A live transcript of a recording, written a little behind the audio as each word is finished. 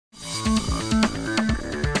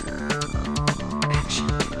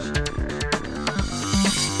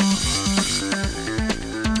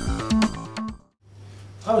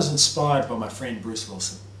was inspired by my friend Bruce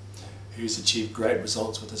Wilson, who's achieved great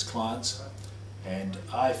results with his clients, and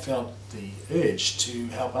I felt the urge to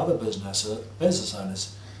help other business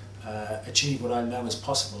owners achieve what I know is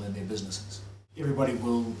possible in their businesses. Everybody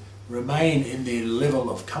will remain in their level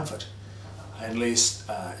of comfort unless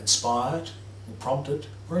inspired or prompted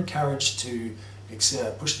or encouraged to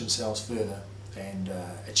push themselves further and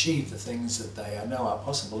achieve the things that they know are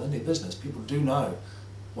possible in their business. People do know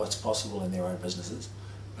what's possible in their own businesses,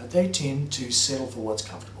 but they tend to settle for what's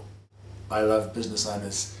comfortable. I love business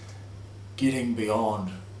owners getting beyond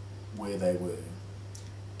where they were,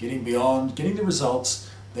 getting the results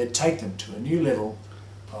that take them to a new level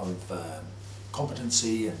of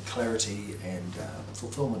competency and clarity and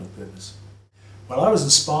fulfillment of purpose. Well, I was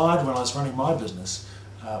inspired when I was running my business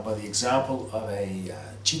by the example of a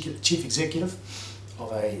chief executive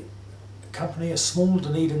of a company, a small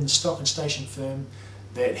Dunedin stock and station firm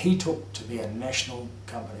that he took to be a national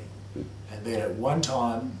company. And then at one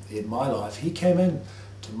time in my life, he came in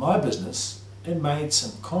to my business and made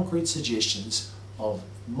some concrete suggestions of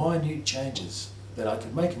minute changes that I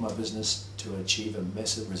could make in my business to achieve a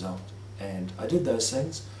massive result. And I did those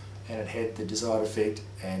things, and it had the desired effect,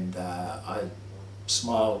 and I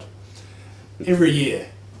smiled every year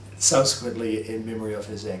subsequently in memory of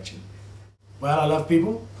his action. Well, I love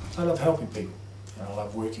people, I love helping people, and I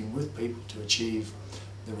love working with people to achieve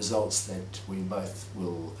the results that we both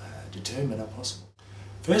will determine are possible.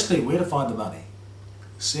 Firstly, where to find the money.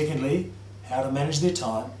 Secondly, how to manage their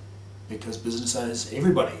time, because business owners,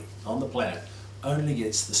 everybody on the planet, only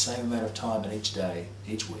gets the same amount of time in each day,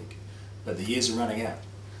 each week, but the years are running out.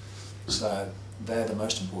 So they're the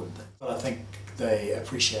most important thing. But I think they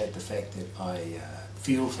appreciate the fact that I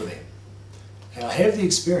feel for them. And I have the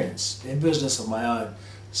experience in business of my own,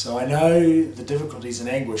 so I know the difficulties and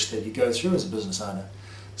anguish that you go through as a business owner.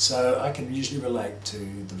 So I can usually relate to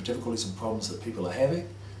the difficulties and problems that people are having,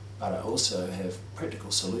 but I also have practical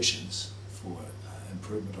solutions for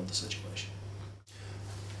improvement of the situation.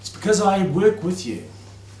 It's because I work with you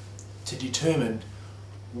to determine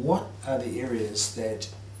what are the areas that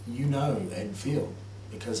you know and feel,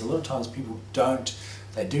 because a lot of times people don't.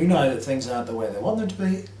 They do know that things aren't the way they want them to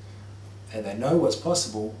be, and they know what's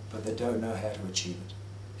possible, but they don't know how to achieve it.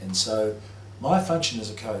 And so my function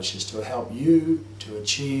as a coach is to help you to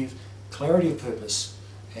achieve clarity of purpose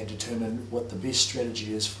and determine what the best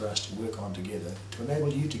strategy is for us to work on together to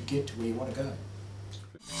enable you to get to where you want to go.